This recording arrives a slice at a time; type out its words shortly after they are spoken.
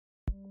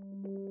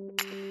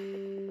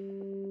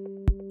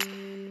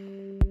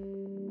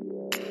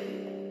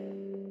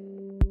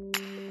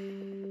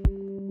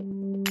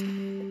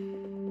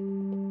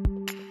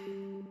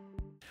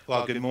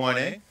Well, good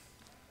morning.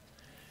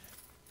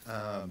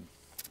 Um,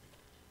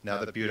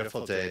 Another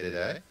beautiful day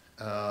today.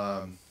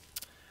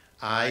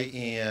 I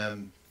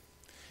am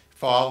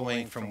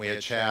following from where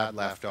Chad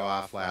left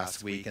off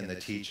last week in the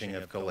teaching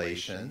of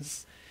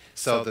Galatians.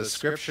 So the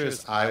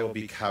scriptures I will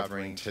be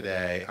covering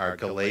today are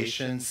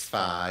Galatians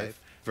 5,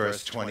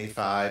 verse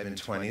 25 and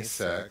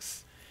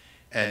 26,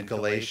 and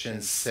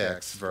Galatians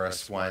 6,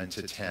 verse 1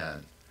 to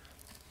 10.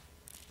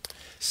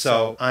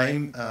 So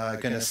I'm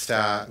going to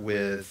start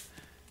with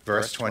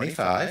verse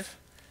 25,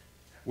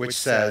 which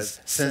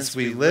says, "Since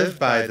we live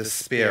by the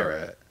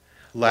Spirit,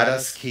 let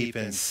us keep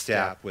in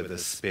step with the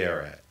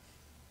Spirit."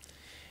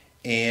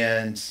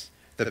 And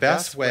the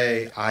best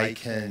way I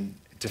can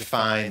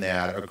define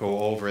that or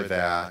go over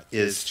that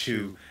is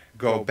to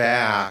go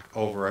back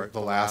over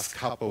the last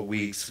couple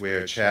weeks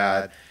where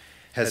Chad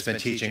has been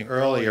teaching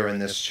earlier in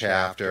this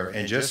chapter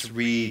and just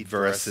read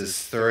verses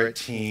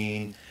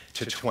 13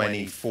 to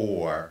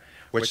 24,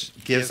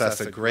 which gives us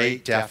a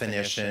great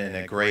definition and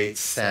a great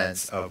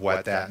sense of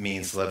what that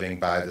means living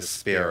by the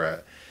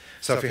Spirit.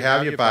 So if you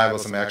have your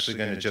Bibles, I'm actually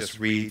going to just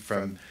read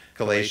from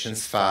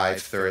Galatians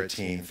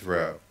 5:13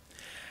 through.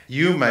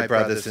 "You, my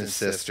brothers and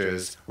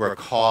sisters, were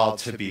called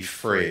to be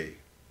free,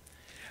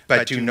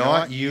 but do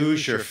not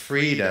use your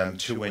freedom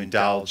to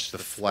indulge the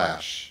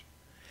flesh.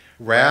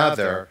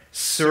 Rather,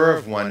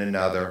 serve one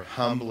another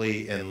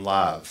humbly in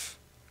love.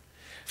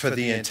 For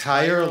the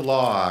entire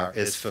law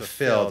is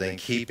fulfilled in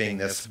keeping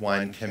this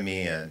one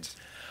command: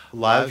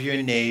 love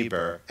your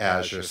neighbor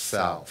as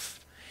yourself.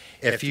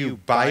 If you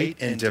bite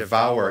and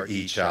devour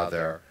each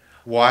other,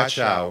 watch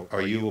out,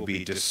 or you will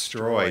be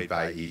destroyed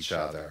by each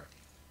other.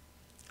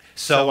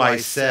 So I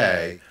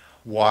say,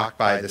 walk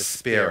by the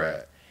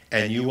Spirit,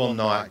 and you will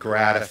not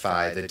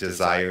gratify the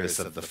desires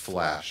of the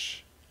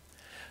flesh.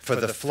 For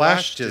the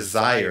flesh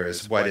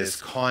desires what is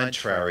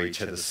contrary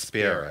to the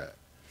Spirit,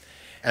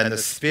 and the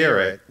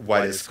Spirit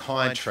what is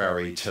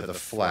contrary to the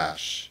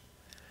flesh.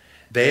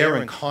 They are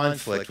in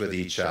conflict with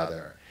each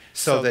other,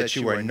 so that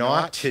you are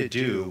not to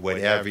do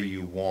whatever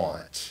you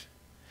want.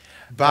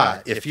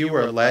 But if you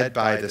are led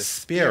by the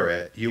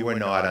Spirit, you are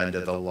not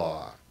under the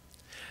law.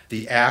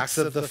 The acts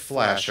of the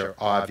flesh are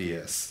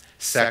obvious: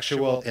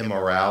 sexual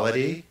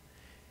immorality,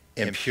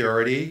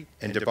 impurity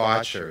and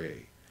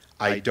debauchery,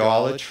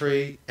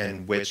 idolatry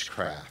and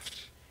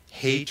witchcraft,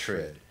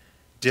 hatred,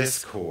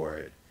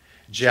 discord,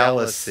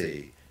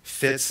 jealousy,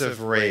 fits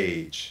of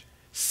rage,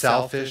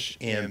 selfish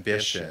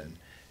ambition,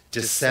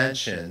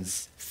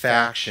 dissensions,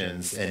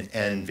 factions, and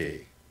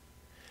envy,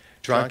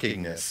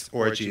 drunkenness,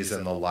 orgies,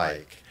 and the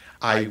like.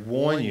 I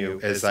warn you,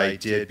 as I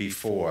did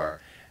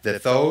before,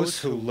 that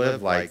those who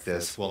live like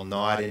this will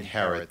not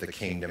inherit the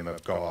kingdom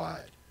of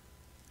God.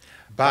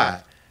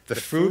 But the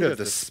fruit of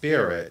the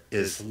Spirit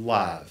is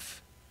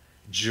love,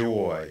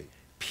 joy,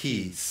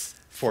 peace,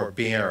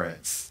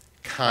 forbearance,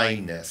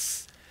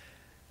 kindness,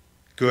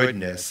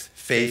 goodness,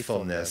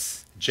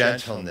 faithfulness,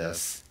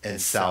 gentleness, and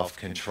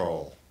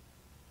self-control.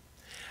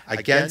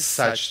 Against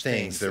such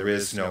things there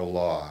is no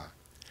law.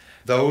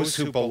 Those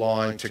who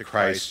belong to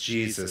Christ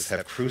Jesus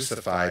have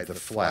crucified the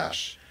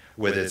flesh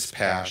with its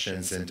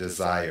passions and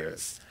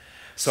desires."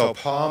 So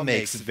Paul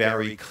makes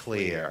very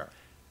clear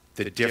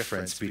the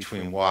difference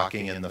between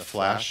walking in the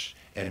flesh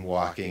and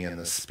walking in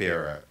the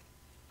Spirit.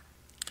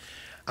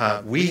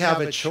 We have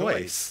a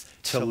choice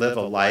to live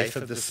a life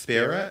of the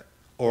Spirit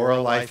or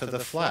a life of the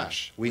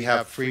flesh. We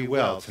have free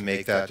will to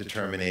make that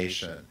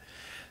determination.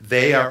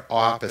 They are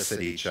opposite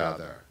each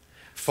other.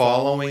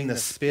 Following the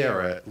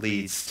Spirit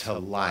leads to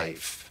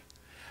life.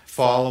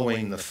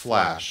 Following the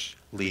flesh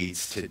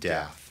leads to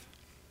death.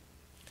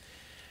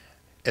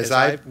 As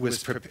I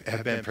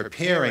have been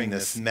preparing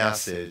this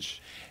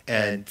message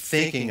and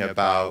thinking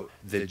about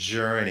the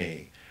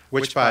journey,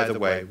 which, by the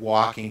way,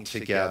 Walking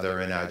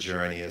Together in Our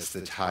Journey is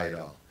the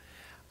title,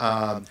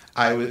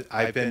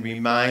 I've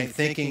been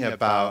thinking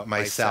about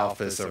myself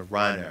as a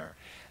runner,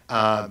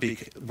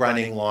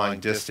 running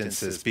long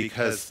distances,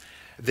 because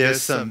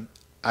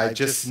I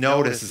just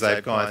noticed as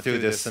I've gone through,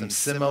 there's some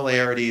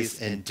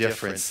similarities and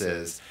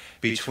differences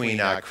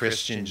between our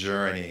Christian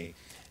journey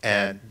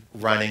and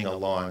running a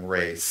long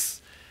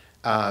race.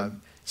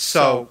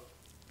 So,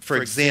 for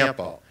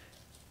example,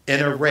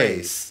 in a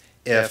race,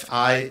 if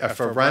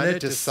a runner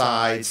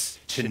decides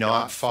to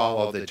not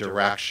follow the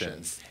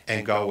directions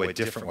and go a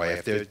different way,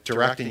 if they're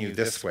directing you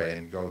this way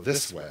and go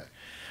this way,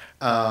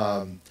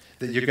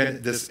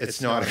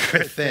 it's not a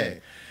good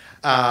thing.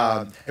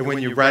 And when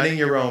you're running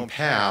your own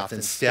path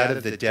instead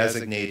of the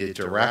designated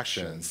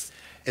directions,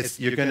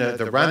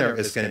 the runner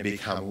is going to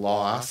become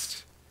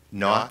lost,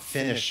 not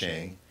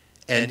finishing,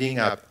 ending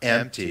up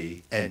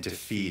empty and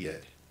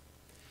defeated.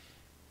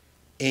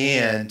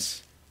 And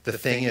the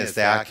thing is,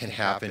 that can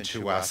happen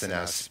to us in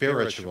our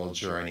spiritual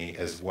journey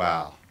as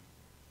well.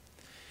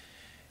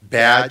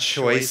 Bad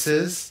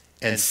choices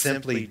and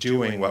simply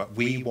doing what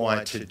we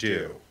want to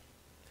do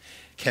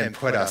can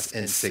put us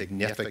in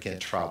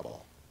significant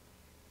trouble.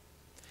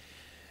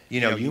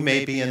 You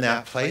may be in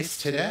that place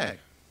today.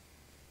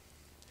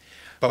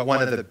 But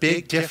one of the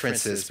big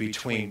differences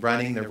between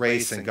running the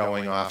race and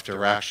going off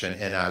direction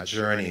in our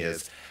journey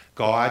is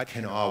God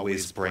can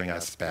always bring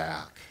us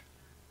back.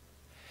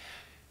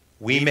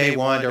 We may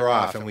wander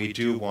off, and we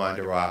do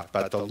wander off,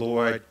 but the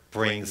Lord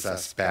brings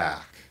us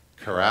back,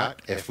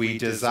 correct? If we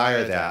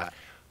desire that,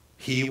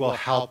 He will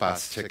help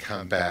us to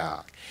come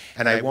back.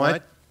 And I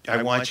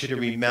want you to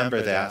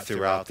remember that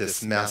throughout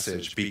this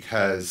message,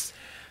 because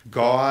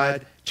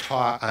God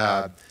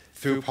taught,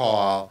 through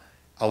Paul,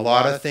 a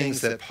lot of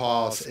things that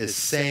Paul is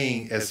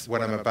saying is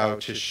what I'm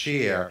about to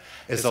share,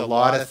 is a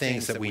lot of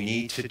things that we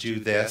need to do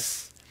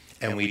this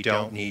and we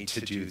don't need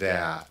to do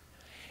that.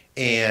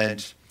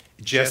 And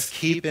just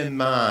keep in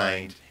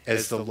mind,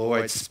 as the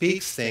Lord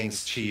speaks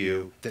things to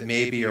you that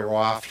maybe are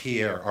off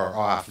here or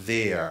off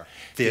there,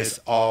 there's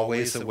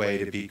always a way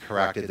to be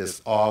corrected.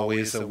 There's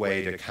always a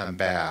way to come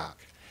back.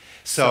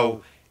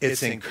 So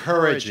it's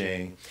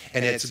encouraging,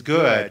 and it's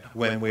good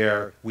when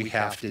we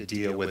have to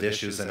deal with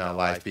issues in our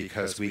life,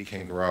 because we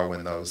can grow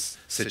in those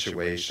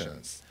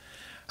situations.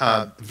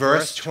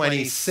 Verse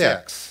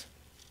 26,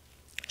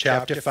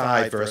 chapter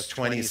 5, verse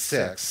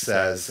 26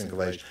 says in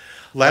Galatians,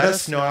 "Let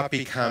us not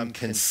become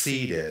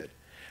conceited,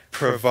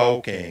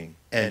 provoking,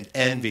 and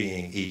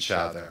envying each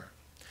other."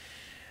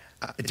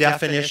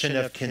 Definition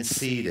of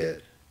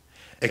conceited: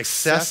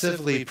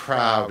 excessively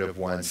proud of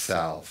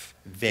oneself,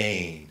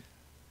 vain.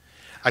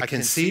 A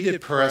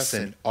conceited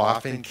person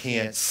often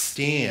can't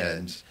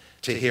stand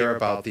to hear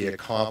about the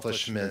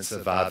accomplishments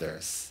of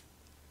others.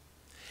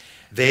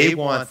 They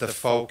want the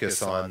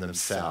focus on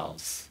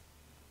themselves.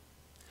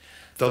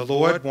 The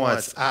Lord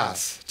wants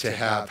us to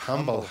have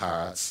humble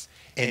hearts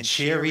and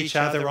cheer each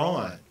other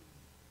on.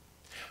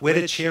 We're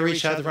to cheer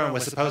each other on. We're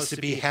supposed to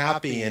be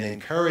happy and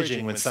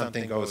encouraging when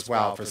something goes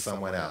well for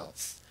someone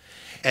else,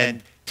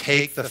 and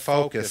take the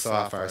focus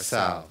off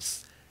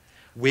ourselves.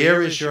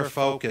 Where is your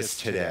focus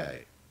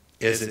today?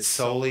 Is it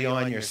solely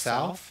on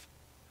yourself,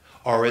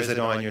 or is it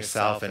on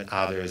yourself and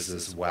others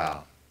as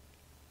well?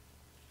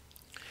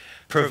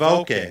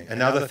 Provoking,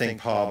 another thing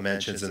Paul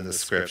mentions in the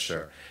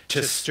scripture,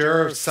 to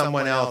stir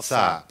someone else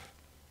up,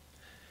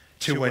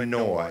 to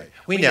annoy.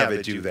 We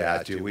never do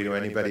that, do we, to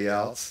anybody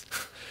else?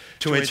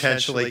 To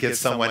intentionally get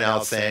someone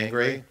else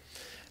angry.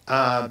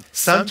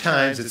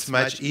 Sometimes it's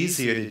much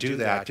easier to do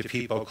that to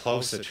people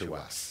closer to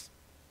us,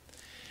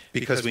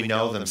 because we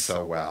know them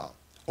so well,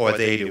 or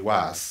they to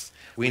us.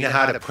 We know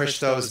how to push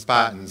those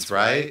buttons,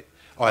 right?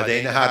 Or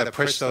they know how to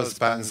push those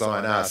buttons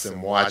on us,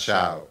 and watch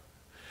out.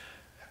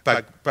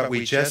 But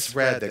we just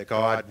read that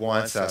God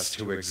wants us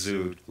to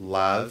exude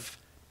love,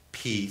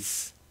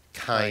 peace,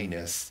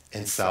 kindness,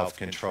 and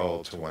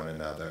self-control to one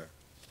another.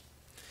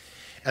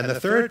 And the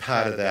third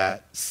part of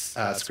that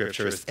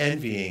scripture is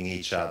envying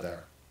each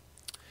other.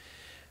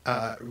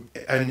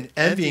 And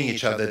envying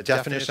each other, the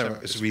definition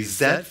is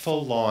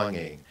resentful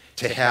longing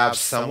to have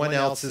someone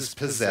else's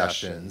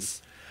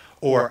possessions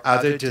or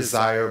other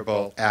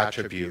desirable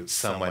attributes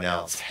someone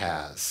else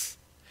has.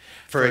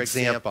 For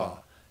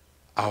example,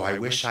 oh, I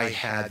wish I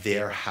had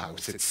their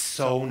house. It's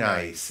so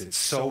nice. It's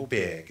so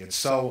big.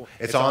 It's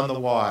on the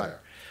water.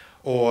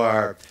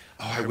 Or,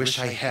 oh, I wish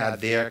I had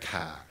their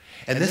car.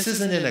 And this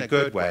isn't in a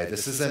good way.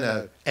 This isn't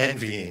an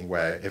envying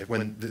way,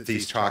 when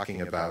he's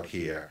talking about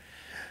here.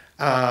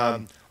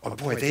 Oh,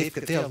 boy,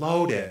 they're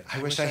loaded.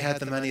 I wish I had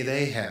the money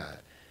they had.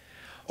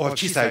 Or,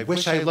 geez, I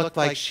wish I looked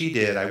like she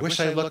did. I wish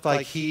I looked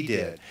like he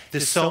did.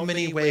 There's so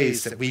many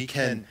ways that we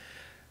can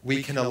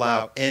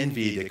allow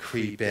envy to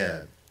creep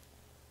in.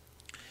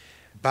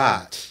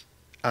 But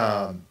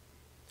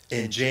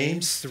in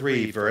James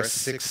 3, verse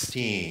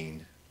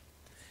 16,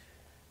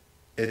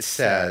 it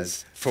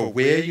says, "For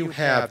where you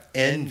have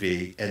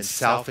envy and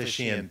selfish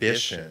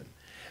ambition,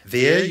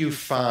 there you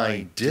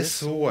find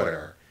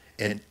disorder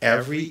in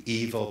every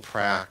evil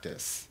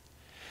practice."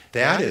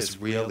 That is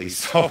really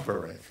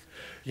sobering.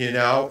 You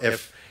know,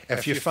 if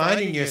you're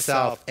finding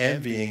yourself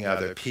envying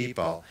other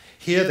people,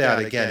 hear that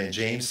again in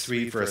James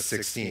 3, verse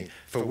 16.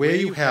 "For where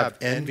you have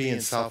envy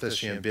and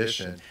selfish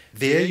ambition,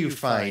 there you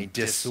find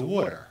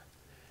disorder."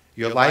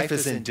 Your life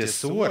is in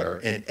disorder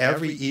in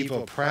every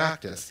evil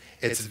practice.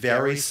 It's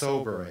very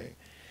sobering.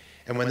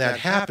 And when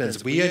that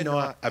happens, we are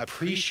not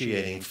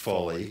appreciating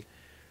fully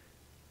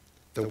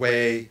the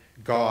way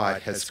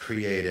God has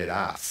created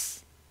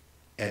us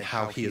and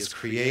how He has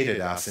created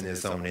us in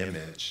His own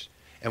image.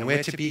 And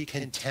we're to be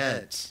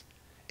content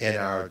in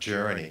our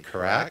journey,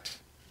 correct?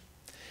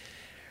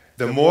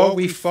 The more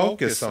we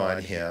focus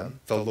on Him,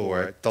 the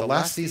Lord, the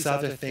less these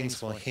other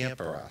things will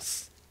hamper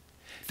us.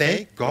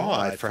 Thank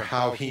God for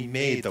how He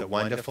made the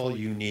wonderful,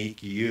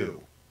 unique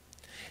you.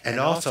 And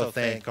also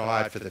thank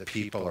God for the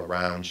people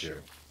around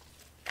you.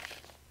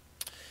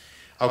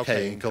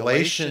 Okay, in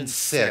Galatians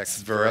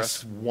 6,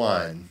 verse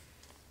 1,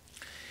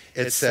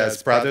 it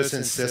says, "Brothers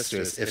and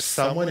sisters, if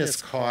someone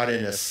is caught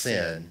in a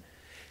sin,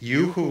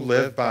 you who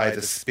live by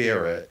the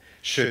Spirit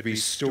should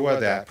restore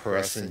that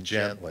person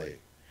gently.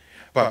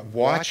 But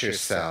watch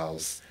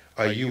yourselves,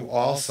 or you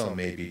also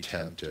may be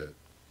tempted."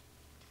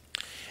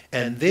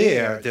 And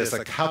there's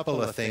a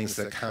couple of things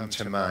that come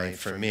to mind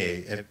for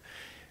me.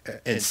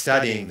 in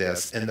studying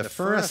this. And the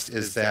first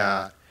is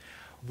that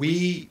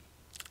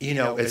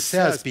it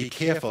says be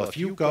careful. If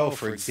you go,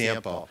 for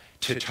example,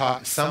 to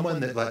talk someone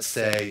that, let's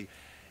say,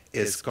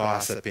 is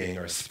gossiping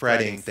or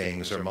spreading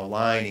things or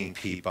maligning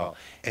people,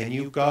 and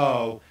you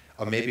go,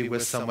 or maybe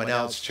with someone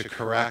else, to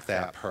correct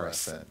that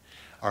person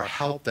or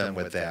help them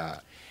with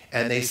that,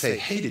 and they say,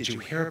 hey, did you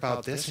hear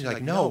about this? And you're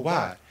like, no,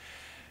 what?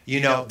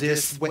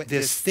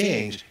 This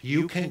thing,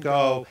 you can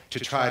go to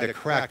try to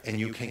correct, and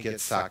you can get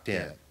sucked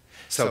in.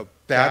 So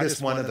that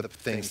is one of the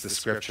things the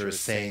scripture is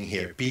saying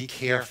here. Be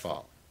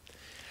careful.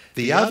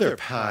 The other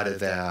part of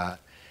that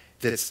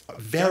that's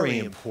very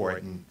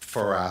important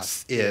for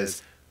us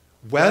is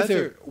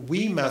whether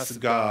we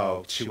must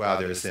go to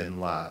others in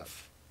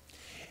love.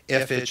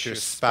 If it's your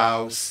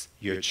spouse,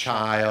 your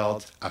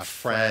child, a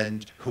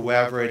friend,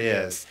 whoever it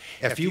is,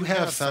 if you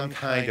have some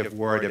kind of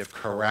word of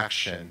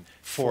correction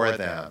for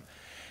them,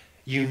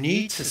 you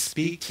need to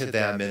speak to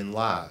them in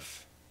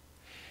love.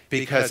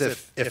 Because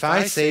if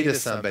I say to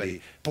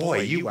somebody, boy,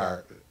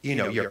 you're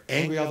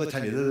angry all the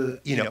time,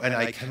 and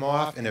I come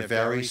off in a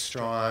very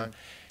strong,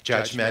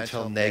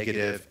 judgmental,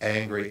 negative,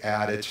 angry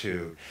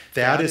attitude,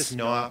 that is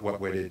not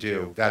what we're to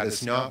do. That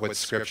is not what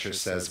Scripture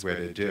says we're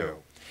to do.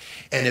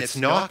 And it's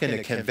not going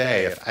to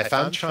convey, if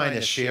I'm trying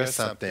to share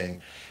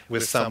something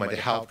with someone to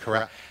help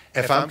correct,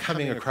 if I'm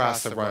coming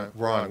across the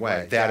wrong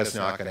way, that is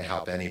not going to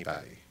help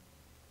anybody,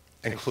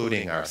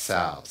 including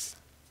ourselves.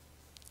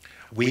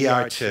 We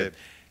are to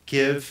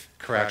give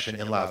correction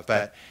in love,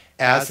 but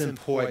as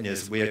important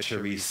is we're to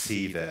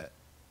receive it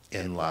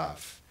in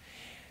love.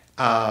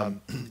 And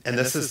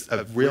this is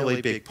a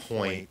really big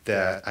point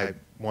that I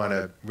want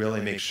to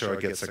really make sure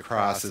gets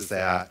across, is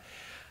that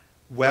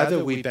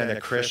whether we've been a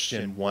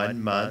Christian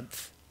 1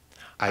 month,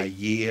 a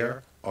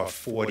year, or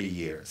 40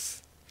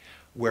 years,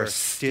 we're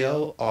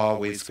still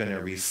always going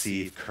to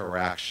receive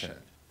correction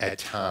at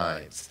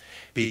times,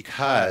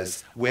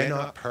 because we're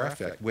not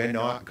perfect. We're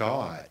not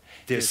God.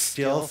 There's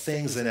still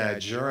things in our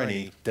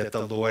journey that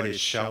the Lord is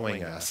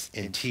showing us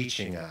and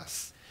teaching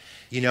us.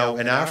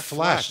 And our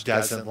flesh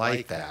doesn't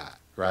like that,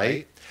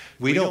 right?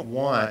 We don't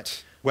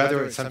want,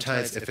 whether it's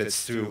sometimes if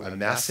it's through a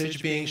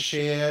message being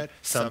shared,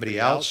 somebody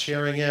else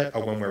sharing it,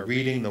 or when we're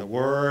reading the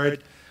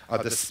Word or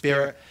the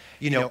Spirit,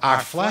 our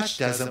flesh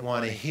doesn't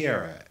want to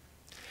hear it.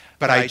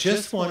 But I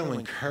just want to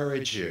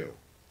encourage you,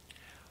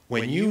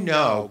 when you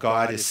know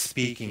God is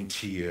speaking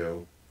to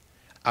you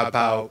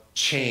about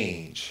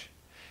change,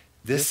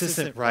 this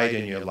isn't right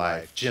in your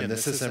life. Jim,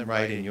 this isn't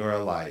right in your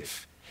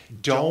life.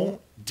 Don't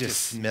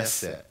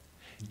dismiss it.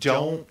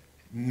 Don't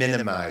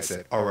minimize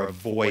it or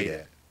avoid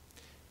it.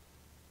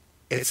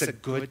 It's a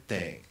good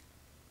thing.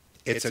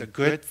 It's a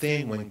good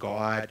thing when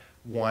God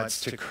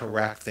wants to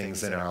correct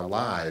things in our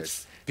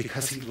lives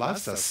because he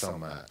loves us so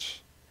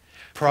much.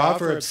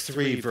 Proverbs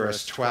 3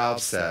 verse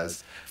 12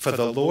 says, "For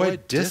the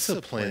Lord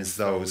disciplines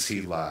those he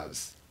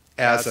loves.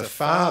 As a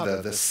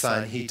father, the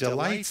son he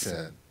delights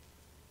in."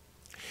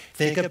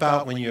 Think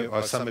about when you,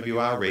 or some of you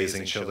are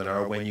raising children,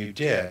 or when you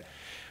did.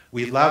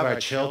 We love our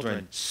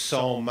children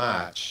so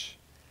much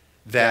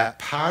that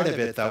part of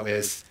it, though,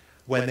 is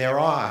when they're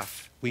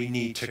off, we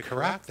need to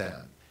correct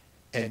them,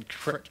 and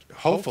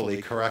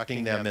hopefully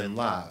correcting them in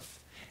love.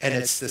 And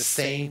it's the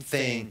same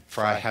thing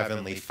for our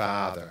Heavenly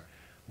Father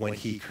when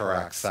he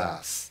corrects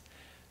us.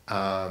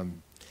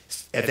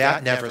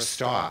 That never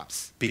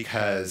stops,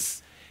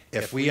 because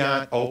if we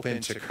aren't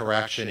open to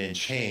correction and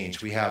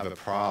change, we have a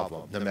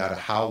problem, no matter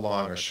how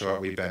long or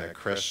short we've been a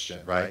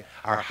Christian, right?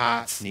 Our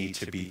hearts need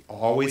to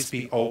always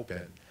be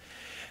open.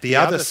 The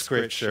other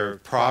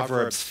scripture,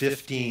 Proverbs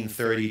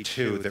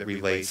 15:32, that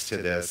relates to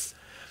this: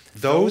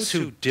 "Those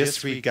who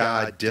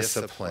disregard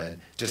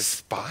discipline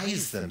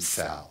despise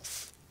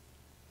themselves,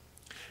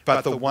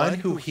 but the one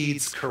who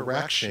heeds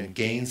correction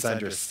gains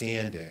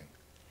understanding."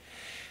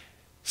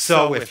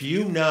 So if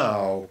you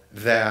know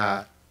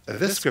that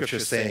this scripture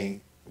is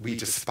saying we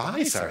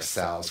despise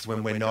ourselves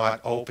when we're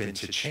not open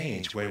to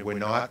change, when we're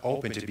not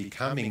open to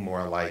becoming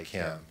more like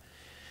him,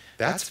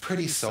 that's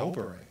pretty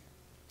sobering.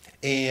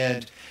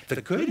 And the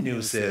good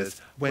news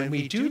is, when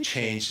we do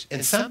change,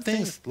 and some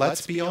things,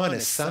 let's be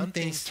honest, some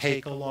things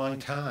take a long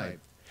time.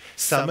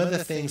 Some of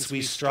the things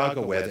we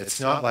struggle with,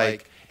 it's not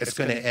like it's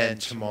going to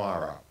end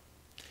tomorrow.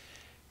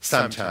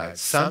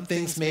 Sometimes. Some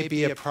things may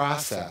be a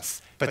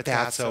process, but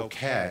that's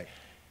okay.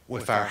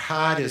 If our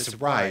heart is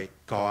right,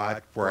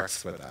 God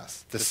works with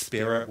us. The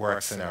Spirit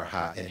works in our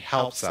heart and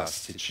helps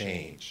us to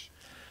change.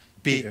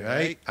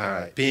 Right? All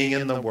right. Being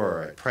in the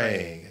Word,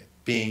 praying,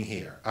 being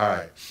here. All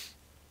right.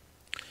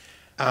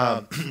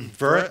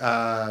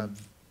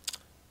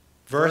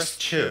 Verse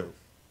 2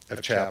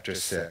 of chapter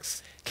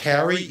 6.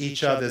 "Carry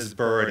each other's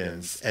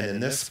burdens, and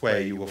in this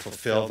way you will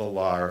fulfill the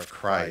law of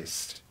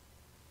Christ."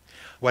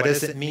 What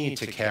does it mean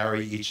to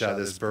carry each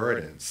other's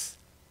burdens?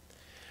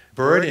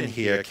 Burden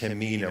here can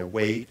mean a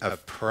weight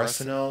of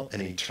personal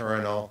and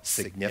eternal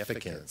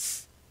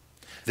significance.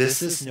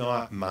 This is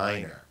not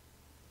minor.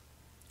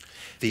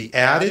 The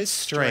added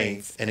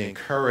strength and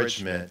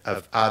encouragement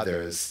of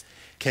others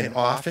can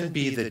often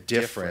be the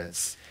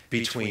difference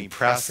between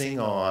pressing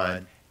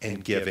on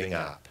and giving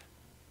up.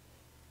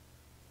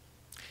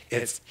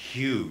 It's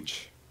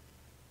huge.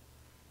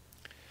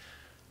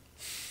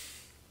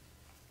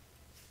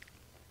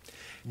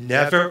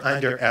 Never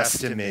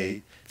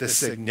underestimate the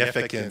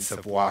significance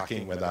of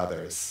walking with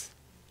others.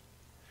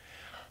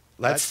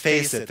 Let's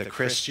face it, the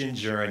Christian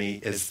journey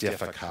is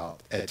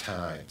difficult at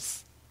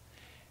times.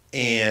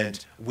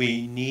 And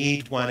we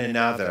need one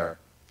another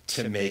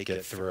to make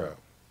it through.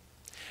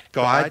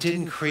 God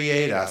didn't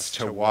create us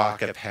to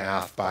walk a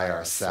path by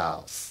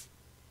ourselves.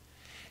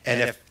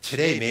 And if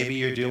today maybe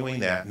you're doing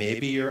that,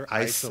 maybe you're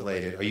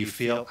isolated or you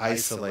feel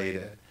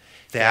isolated,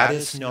 that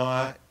is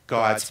not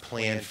God's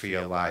plan for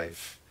your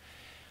life.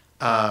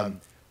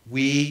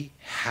 We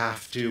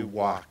have to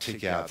walk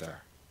together.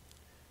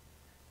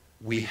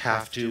 We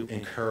have to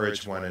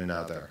encourage one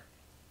another.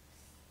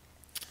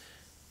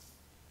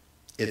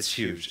 It's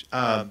huge.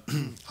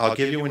 I'll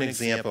give you an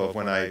example of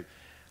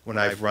when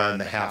I've run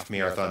the half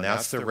marathon.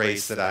 That's the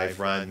race that I've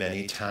run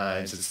many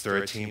times. It's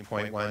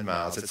 13.1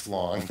 miles. It's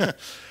long.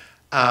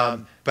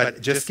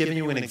 But just giving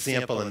you an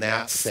example in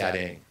that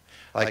setting,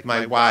 like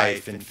my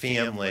wife and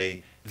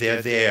family,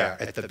 they're there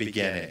at the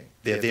beginning.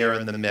 They're there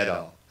in the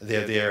middle.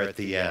 They're there at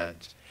the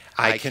end.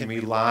 I can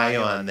rely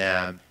on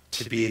them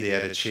to be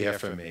there to cheer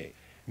for me.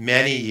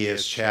 Many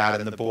years, Chad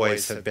and the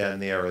boys have been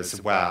there as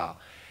well.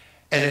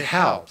 And it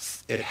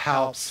helps. It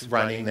helps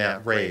running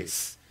that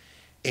race.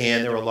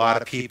 And there are a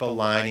lot of people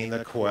lining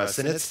the course,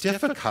 and it's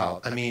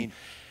difficult. I mean,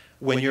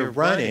 when you're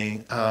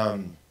running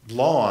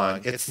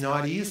long, it's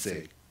not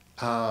easy.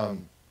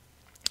 And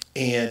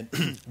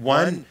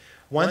one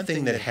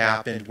thing that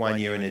happened one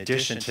year in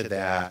addition to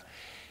that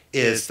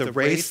is the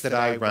race that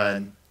I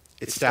run,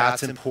 it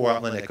starts in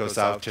Portland, it goes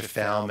out to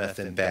Falmouth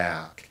and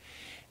back.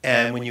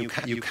 And when you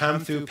come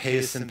through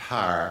Payson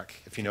Park,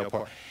 if you know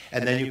Portland,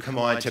 and then you come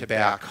on to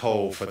Back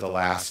Cove for the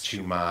last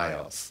 2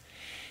 miles.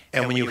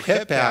 And when you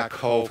hit Back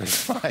Cove,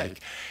 it's like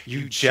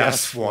you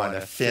just want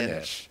to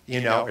finish. You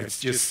know,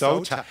 it's just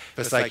so tough.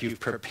 It's like you've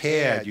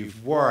prepared,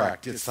 you've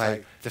worked. It's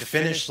like the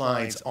finish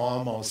line's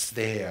almost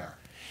there.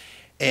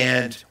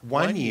 And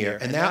one year,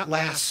 and that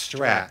last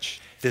stretch,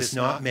 there's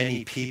not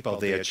many people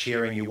there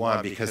cheering you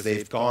on because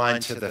they've gone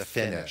to the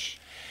finish.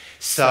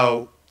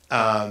 So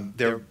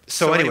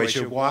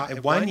anyways,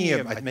 one year,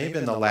 it may have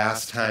been the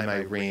last time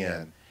I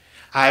ran,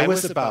 I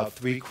was about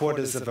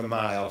 3/4 of a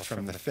mile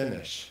from the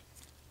finish.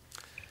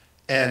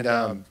 And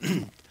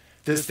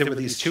there were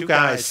these 2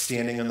 guys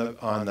standing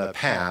on the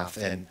path,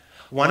 and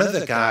one of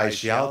the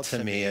guys yelled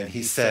to me, and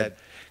he said,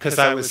 because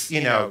I was,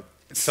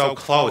 so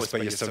close,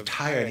 but you're so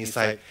tired, and he's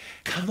like,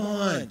 come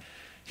on.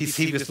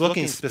 He was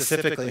looking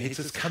specifically, he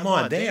says, come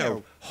on, they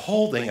are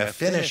holding a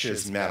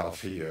finisher's medal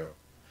for you.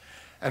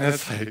 And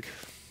it's like,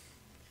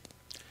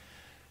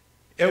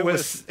 it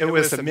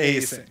was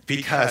amazing,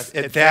 because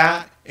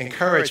that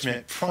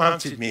encouragement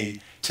prompted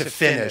me to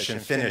finish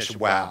and finish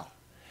well.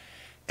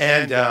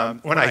 And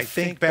when I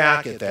think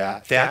back at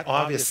that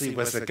obviously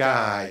was a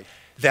guy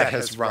that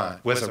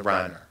was a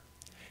runner.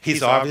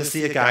 He's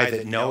obviously a guy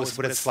that knows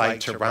what it's like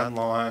to run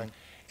long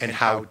and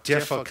how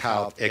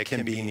difficult it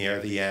can be near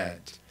the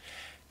end.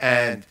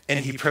 And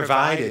he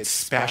provided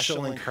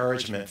special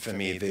encouragement for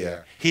me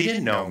there. He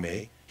didn't know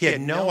me. He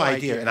had no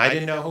idea, and I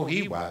didn't know who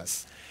he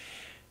was.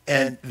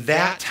 And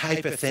that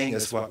type of thing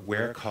is what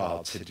we're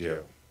called to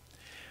do.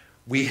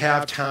 We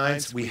have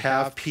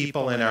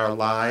people in our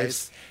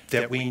lives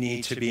that we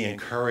need to be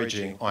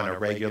encouraging on a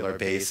regular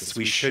basis.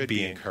 We should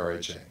be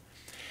encouraging.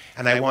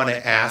 And I want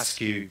to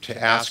ask you to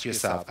ask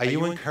yourself, are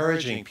you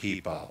encouraging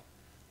people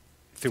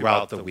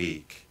throughout the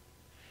week?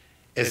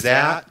 Is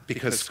that,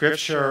 because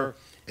Scripture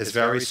is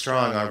very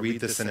strong, I'll read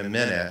this in a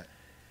minute,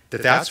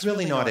 that's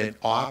really not an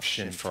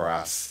option for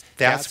us.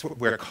 That's what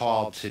we're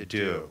called to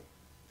do.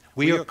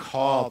 We are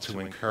called to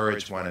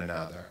encourage one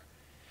another.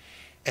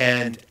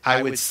 And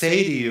I would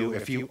say to you,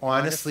 if you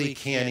honestly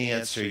can't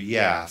answer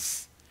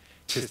yes,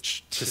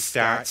 to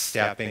start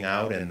stepping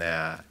out in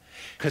that.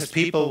 Because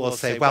people will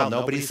say, well,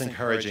 nobody's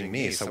encouraging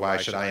me, so why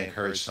should I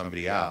encourage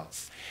somebody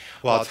else?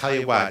 Well, I'll tell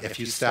you what, if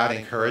you start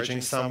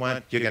encouraging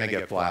someone, you're going to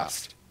get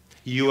blessed.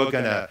 You are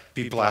going to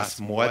be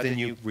blessed more than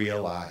you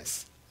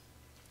realize.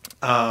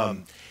 Or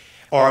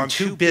I'm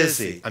too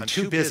busy.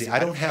 I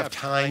don't have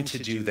time to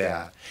do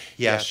that.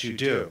 Yes, you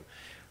do.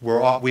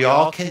 We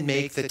all can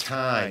make the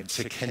time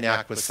to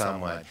connect with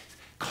someone.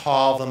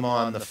 Call them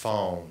on the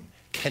phone.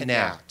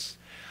 Connect.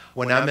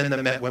 When I'm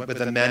with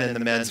the men in the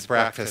men's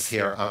breakfast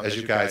here, as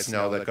you guys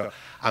know,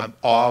 I'm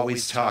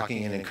always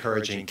talking and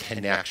encouraging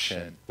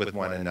connection with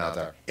one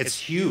another. It's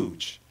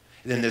huge.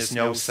 Then there's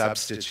no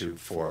substitute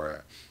for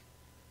it.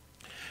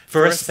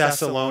 1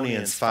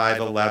 Thessalonians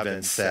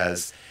 5:11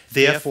 says,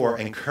 therefore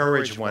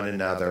encourage one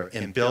another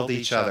and build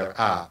each other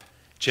up,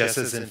 just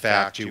as in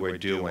fact you are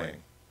doing.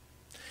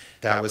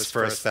 That was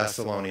 1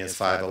 Thessalonians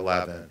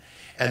 5:11.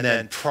 And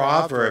then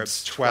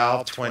Proverbs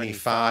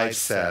 12:25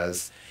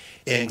 says,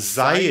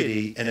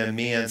 anxiety in a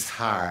man's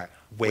heart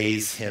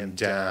weighs him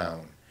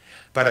down,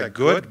 but a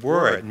good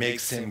word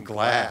makes him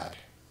glad.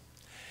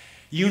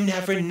 You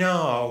never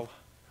know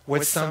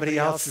what somebody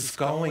else is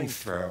going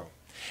through.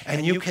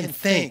 And you can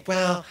think,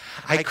 well,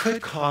 I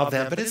could call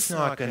them, but it's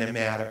not going to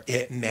matter.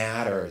 It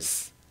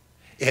matters.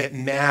 It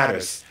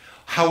matters.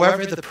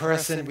 However the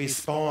person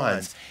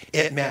responds,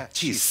 it matters.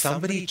 Geez,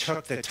 somebody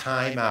took the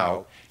time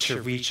out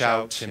to reach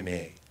out to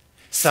me.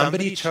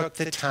 Somebody took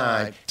the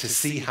time to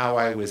see how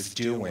I was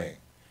doing.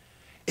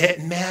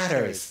 It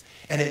matters.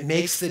 And it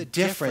makes the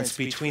difference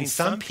between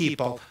some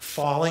people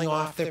falling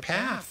off their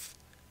path.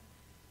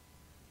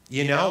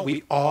 You know,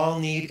 we all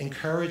need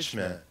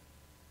encouragement.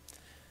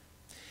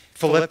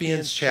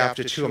 Philippians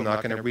chapter 2, I'm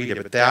not going to read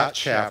it, but that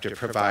chapter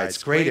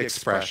provides great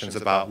expressions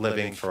about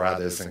living for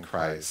others in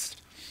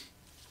Christ.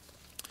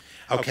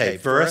 Okay,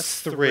 verse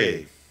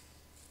 3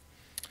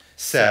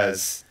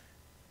 says,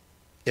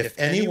 if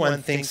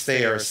anyone thinks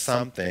they are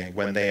something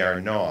when they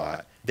are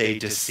not, they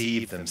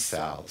deceive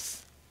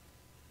themselves.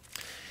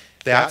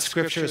 That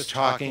scripture is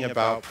talking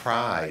about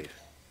pride.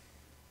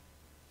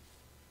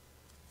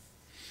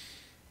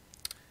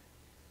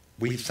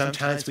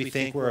 Sometimes we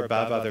think we're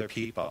above other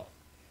people.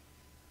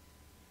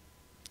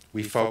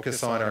 We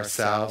focus on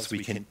ourselves.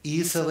 We can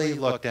easily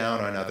look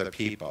down on other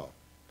people.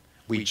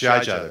 We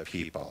judge other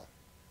people.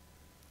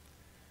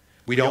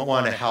 We don't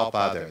want to help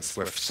others.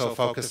 We're so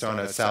focused on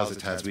ourselves at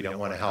times we don't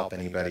want to help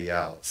anybody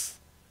else.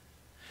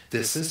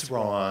 This is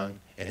wrong,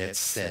 and it's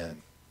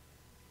sin.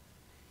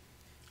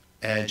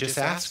 And just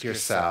ask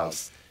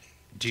yourselves,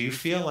 do you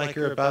feel like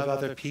you're above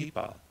other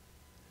people,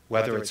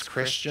 whether it's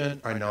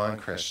Christian or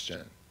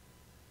non-Christian?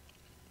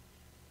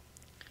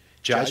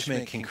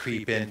 Judgment can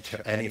creep into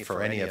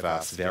for any of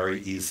us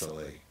very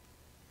easily.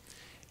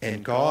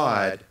 And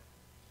God,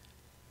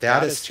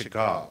 that is to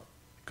go.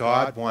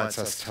 God wants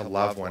us to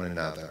love one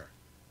another.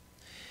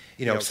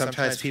 You know,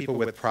 sometimes people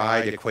with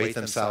pride equate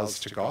themselves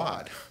to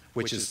God,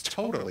 which is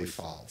totally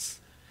false.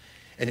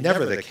 And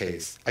never the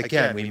case.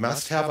 Again, we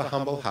must have a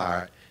humble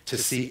heart to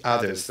see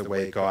others the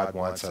way God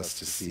wants us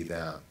to see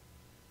them.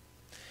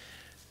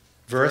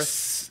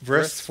 Verse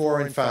 4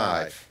 and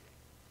 5.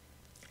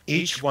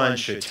 Each one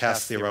should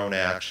test their own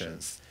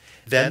actions.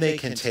 Then they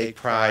can take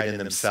pride in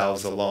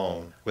themselves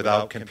alone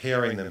without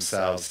comparing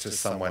themselves to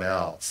someone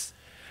else.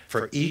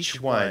 For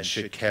each one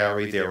should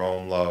carry their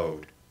own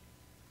load.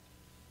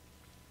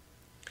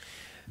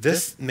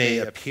 This may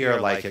appear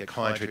like it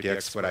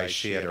contradicts what I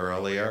shared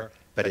earlier,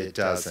 but it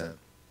doesn't.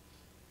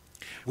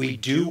 We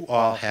do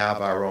all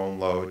have our own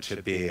load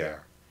to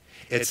bear.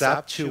 It's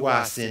up to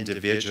us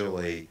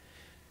individually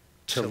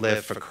to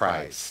live for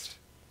Christ.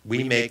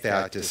 We make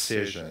that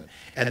decision.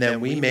 And then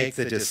we make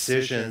the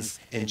decisions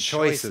and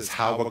choices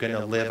how we're going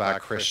to live our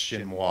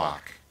Christian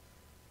walk.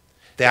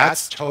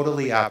 That's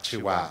totally up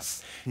to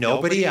us.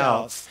 Nobody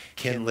else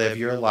can live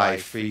your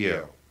life for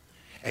you.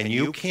 And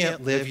you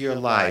can't live your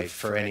life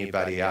for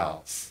anybody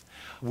else.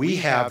 We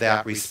have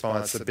that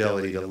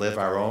responsibility to live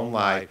our own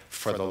life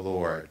for the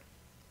Lord.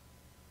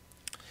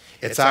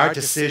 It's our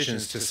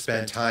decisions to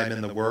spend time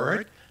in the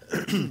Word,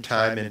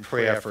 time in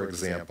prayer, for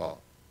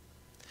example.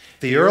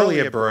 The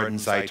earlier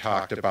burdens I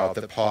talked about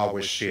that Paul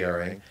was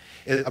sharing,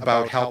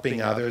 about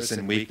helping others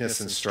in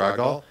weakness and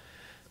struggle,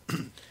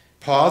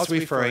 Paul's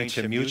referring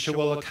to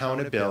mutual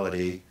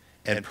accountability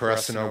and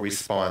personal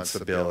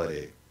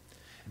responsibility.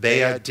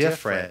 They are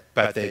different,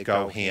 but they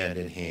go hand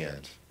in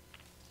hand.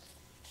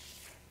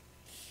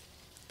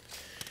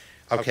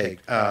 Okay,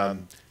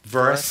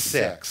 verse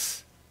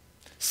 6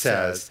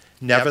 says,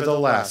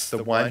 nevertheless,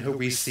 the one who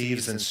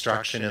receives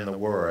instruction in the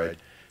word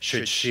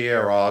should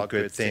share all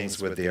good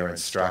things with their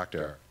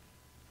instructor.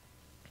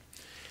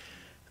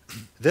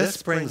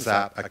 This brings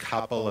up a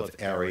couple of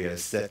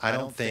areas that I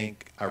don't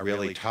think are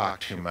really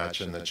talked too much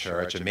in the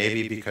church, and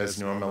maybe because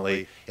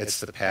normally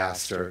it's the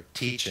pastor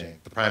teaching,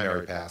 the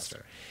primary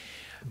pastor.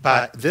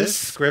 But this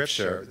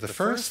scripture, the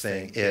first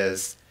thing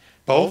is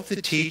both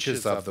the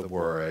teachers of the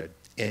word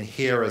and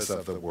hearers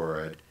of the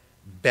word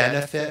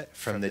benefit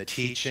from the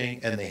teaching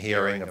and the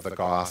hearing of the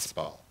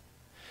gospel.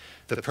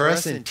 The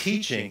person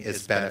teaching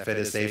is benefit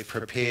as they've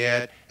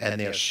prepared and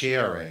they're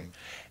sharing.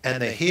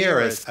 And the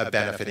hearers are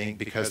benefiting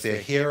because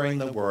they're hearing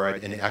the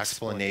word and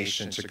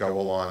explanation to go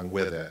along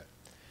with it.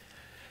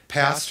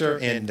 Pastor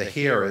and the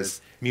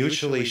hearers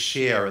mutually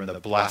share in the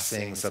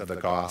blessings of the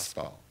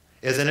gospel.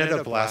 Isn't it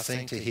a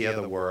blessing to hear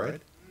the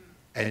word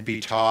and be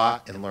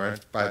taught and learn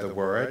by the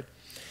word?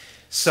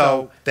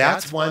 So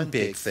that's one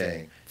big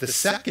thing. The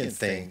second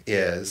thing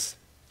is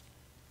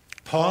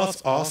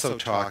Paul's also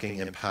talking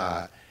in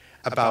part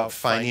about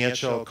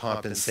financial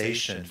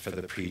compensation for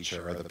the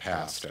preacher or the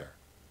pastor.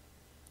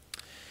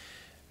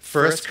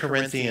 1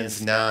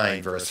 Corinthians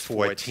 9, verse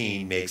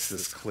 14 makes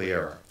this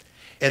clearer.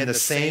 In the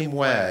same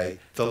way,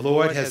 the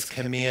Lord has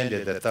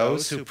commanded that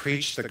those who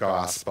preach the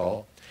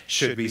gospel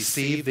should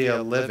receive their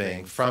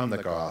living from the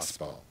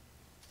gospel.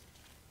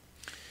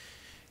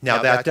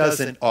 Now, that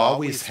doesn't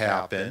always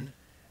happen,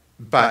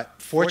 but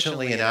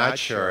fortunately in our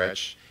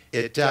church,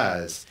 it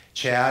does.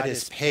 Chad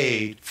is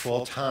paid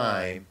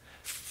full-time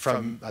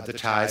from the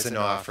tithes and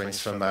offerings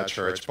from our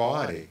church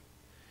body.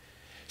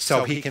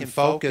 So he can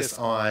focus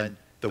on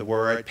the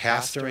word,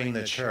 pastoring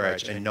the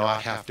church, and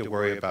not have to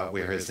worry about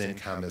where his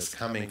income is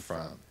coming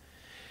from.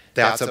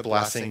 That's a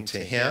blessing to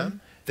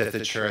him, that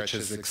the church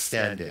is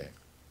extending.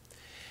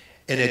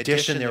 In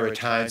addition, there are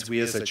times we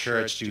as a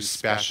church do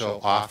special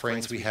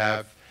offerings we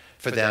have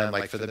for them,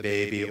 like for the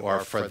baby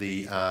or for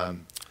the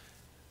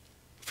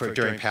for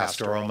during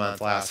Pastoral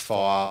Month last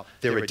fall.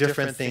 There were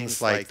different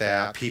things like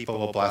that. People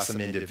will bless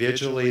them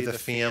individually, the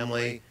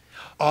family.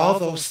 All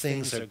those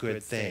things are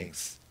good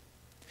things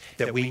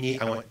that we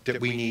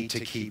need to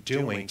keep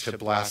doing to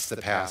bless the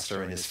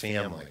pastor and his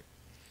family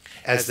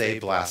as they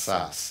bless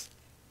us,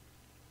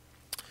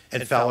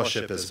 and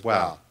fellowship as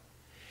well.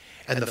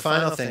 And the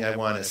final thing I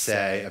want to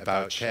say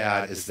about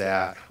Chad is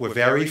that we're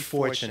very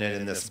fortunate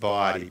in this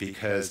body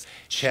because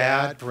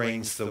Chad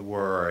brings the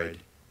word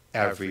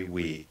every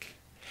week.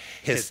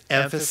 His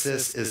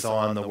emphasis is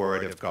on the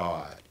Word of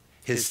God.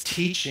 His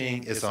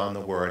teaching is on the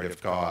Word of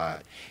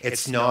God.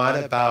 It's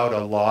not about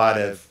a lot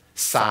of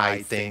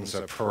side things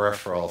or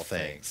peripheral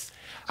things.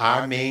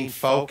 His main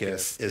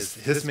focus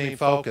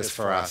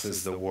for us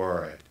is the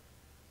Word,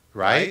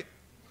 right?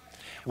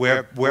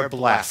 We're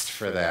blessed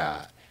for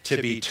that, to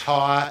be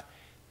taught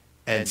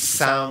and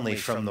soundly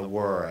from the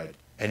Word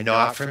and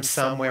not from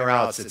somewhere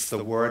else. It's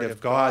the Word of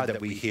God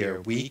that we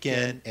hear week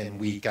in and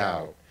week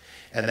out.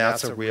 And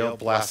that's a real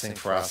blessing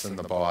for us in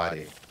the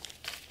body.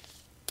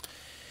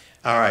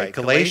 All right,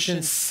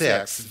 Galatians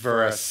 6,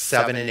 verse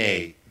 7 and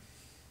 8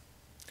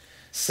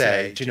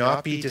 say, "Do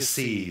not be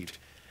deceived.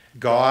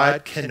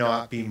 God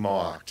cannot be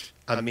mocked.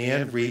 A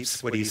man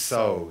reaps what he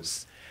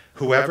sows.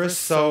 Whoever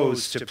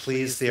sows to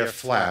please their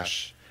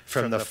flesh,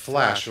 from the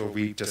flesh will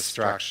reap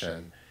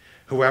destruction.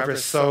 Whoever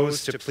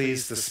sows to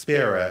please the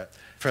Spirit,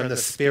 from the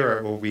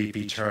Spirit will reap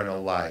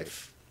eternal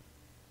life."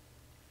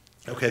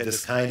 Okay,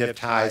 this kind of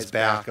ties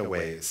back a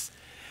ways.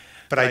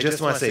 But I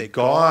just want to say,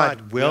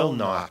 God will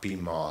not be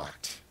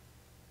mocked.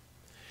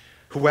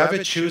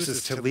 Whoever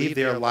chooses to live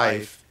their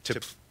life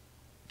to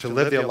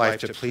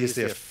please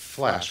their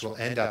flesh will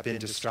end up in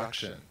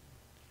destruction.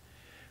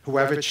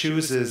 Whoever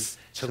chooses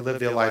to live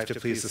their life to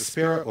please the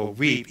Spirit will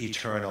reap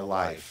eternal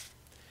life.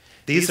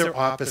 These are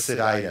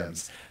opposite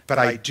items, but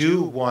I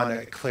do want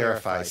to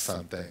clarify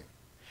something.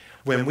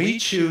 When we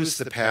choose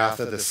the path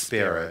of the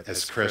Spirit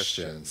as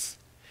Christians,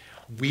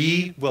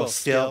 we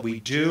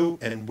do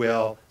and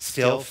will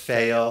still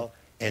fail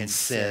and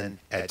sin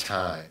at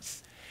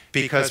times.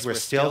 Because we're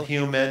still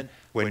human,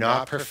 we're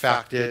not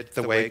perfected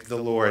the way the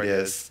Lord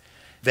is,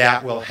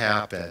 that will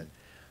happen.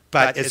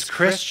 But as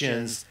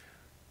Christians,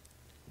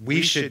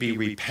 we should be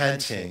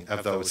repenting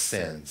of those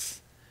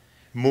sins,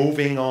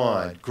 moving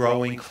on,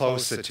 growing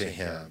closer to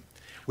Him.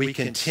 We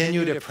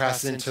continue to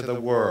press into the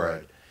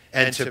Word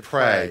and to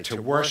pray, to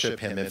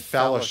worship Him in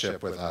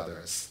fellowship with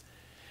others.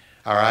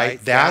 All right?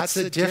 That's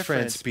a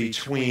difference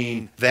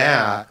between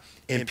that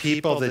and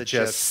people that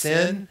just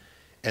sin,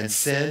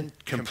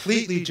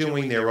 completely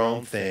doing their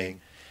own thing,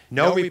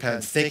 no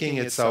repentance, thinking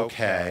it's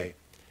okay.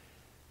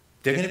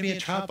 They're going to be in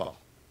trouble.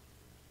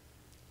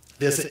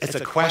 It's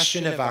a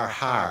question of our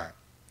heart,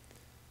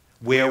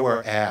 where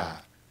we're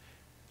at.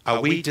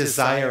 Are we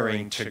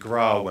desiring to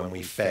grow when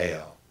we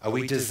fail? Are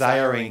we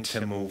desiring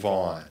to move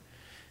on?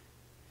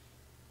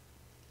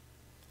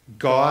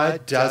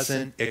 God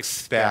doesn't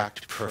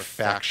expect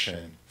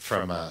perfection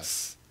from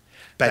us,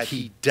 but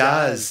He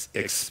does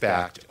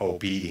expect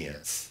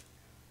obedience.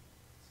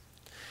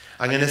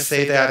 I'm going to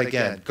say that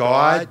again.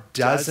 God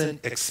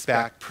doesn't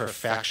expect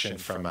perfection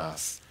from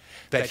us,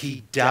 but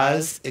He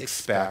does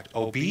expect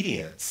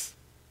obedience.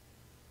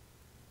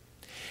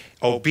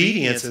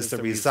 Obedience is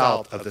the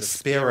result of the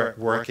Spirit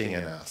working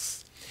in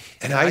us.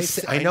 And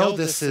I know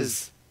this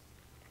is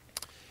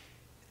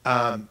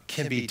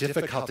can be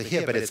difficult to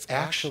hear, but it's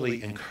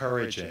actually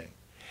encouraging.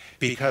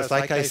 Because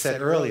like I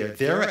said earlier,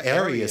 there are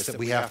areas that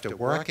we have to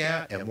work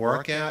at and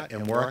work at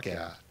and work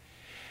at.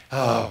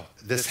 Oh,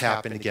 this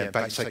happened again.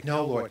 But it's like,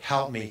 no, Lord,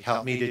 help me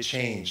to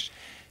change.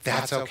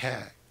 That's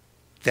okay.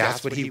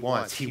 That's what He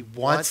wants. He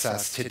wants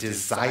us to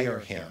desire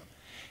Him.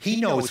 He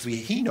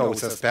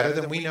knows us better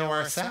than we know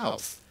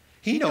ourselves.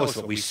 He knows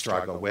what we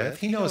struggle with.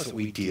 He knows what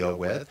we deal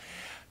with.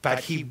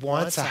 But He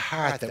wants a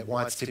heart that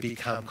wants to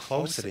become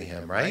closer to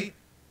Him, right?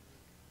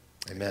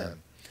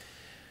 Amen.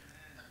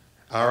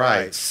 All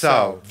right,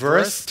 so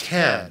verse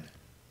 10.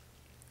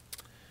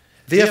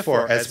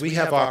 "Therefore, as we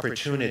have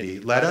opportunity,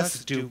 let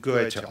us do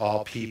good to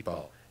all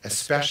people,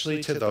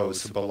 especially to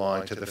those who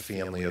belong to the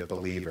family of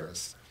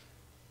believers."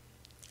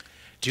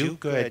 Do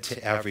good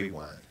to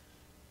everyone.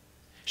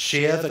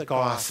 Share the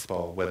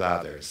gospel with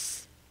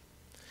others.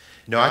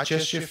 Not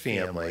just your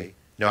family,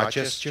 not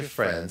just your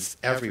friends,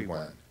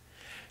 everyone.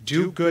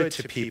 Do good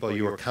to people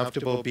you are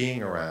comfortable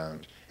being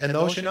around, and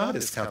those you're not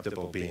as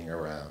comfortable being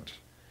around.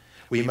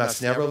 We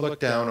must never look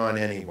down on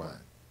anyone,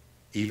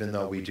 even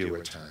though we do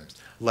at times.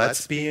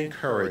 Let's be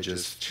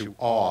encouragers to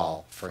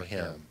all for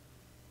Him.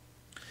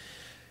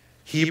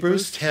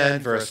 Hebrews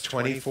 10, verse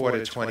 24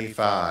 to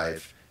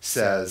 25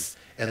 says,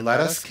 "And let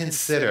us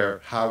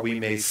consider how we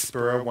may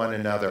spur one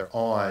another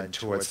on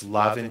towards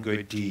love and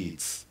good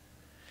deeds,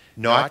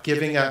 not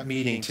giving up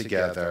meeting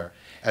together,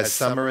 as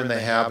some are in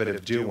the habit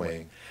of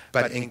doing,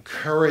 but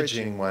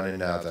encouraging one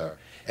another,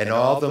 and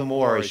all the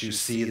more as you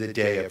see the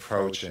day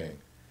approaching."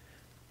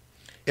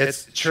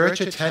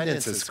 Church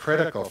attendance is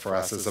critical for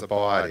us as a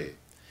body.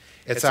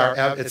 It's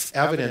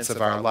evidence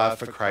of our love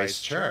for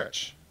Christ's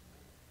church.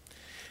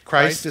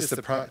 Church is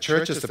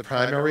the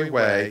primary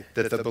way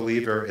that the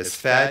believer is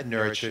fed,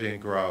 nurtured,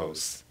 and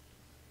grows.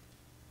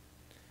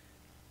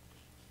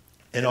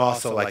 And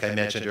also, like I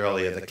mentioned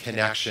earlier, the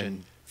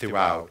connection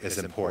throughout is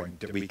important,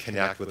 that we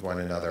connect with one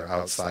another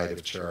outside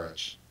of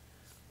church.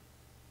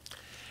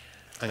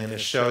 I'm going to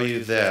show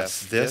you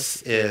this.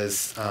 This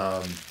is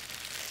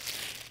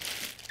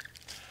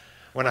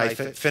when I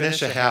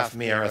finish a half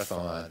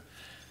marathon.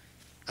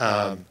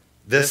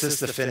 This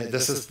is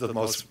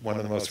one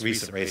of the most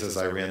recent races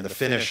I ran, the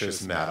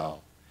finisher's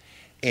medal,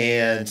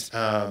 and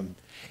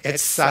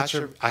it's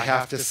I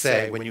have to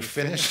say, when you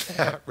finish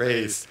that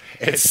race,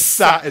 it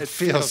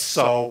feels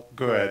so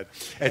good.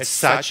 It's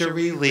such a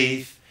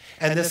relief,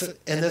 and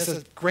there's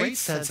a great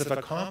sense of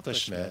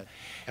accomplishment.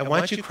 And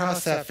once you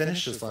cross that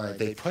finisher's line,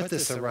 they put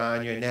this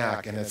around your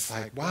neck, and it's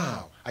like,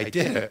 wow, I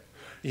did it.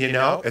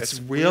 It's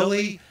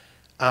really,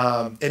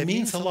 it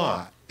means a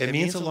lot. It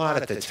means a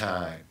lot at the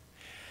time.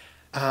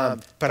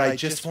 But I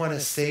just want to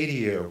say to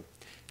you,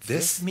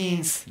 this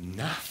means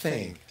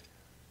nothing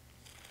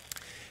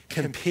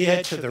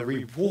compared to the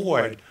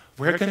reward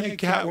we're going to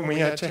get when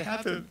we enter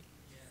heaven.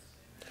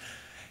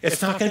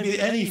 It's not going to be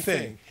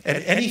anything.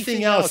 And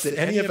anything else that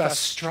any of us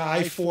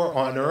strive for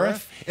on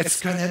earth, it's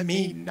going to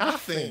mean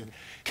nothing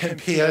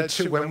compared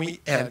to when we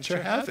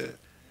enter heaven.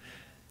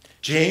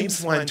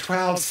 James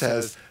 1:12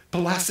 says,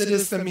 "Blessed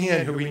is the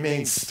man who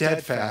remains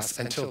steadfast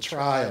until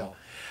trial.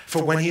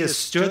 For when he has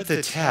stood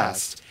the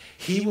test,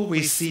 he will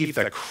receive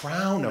the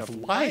crown of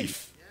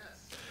life,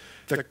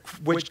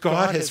 which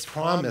God has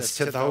promised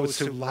to those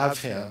who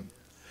love him."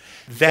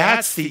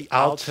 That's the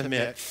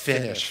ultimate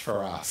finish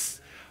for us.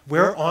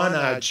 We're on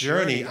our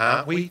journey,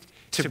 aren't we,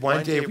 to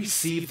one day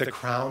receive the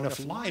crown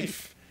of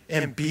life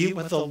and be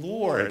with the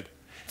Lord.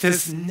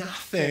 There's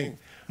nothing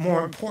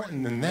more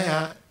important than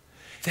that.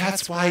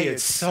 That's why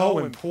it's so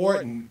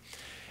important,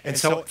 and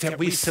so that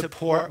we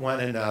support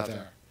one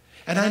another.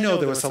 And I know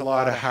there was a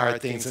lot of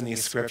hard things in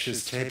these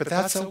scriptures today, but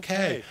that's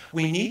okay.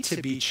 We need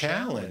to be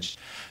challenged.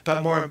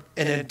 But more,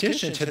 in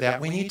addition to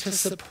that, we need to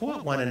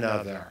support one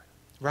another,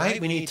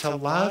 right? We need to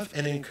love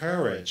and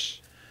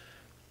encourage.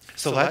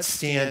 So let's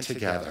stand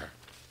together.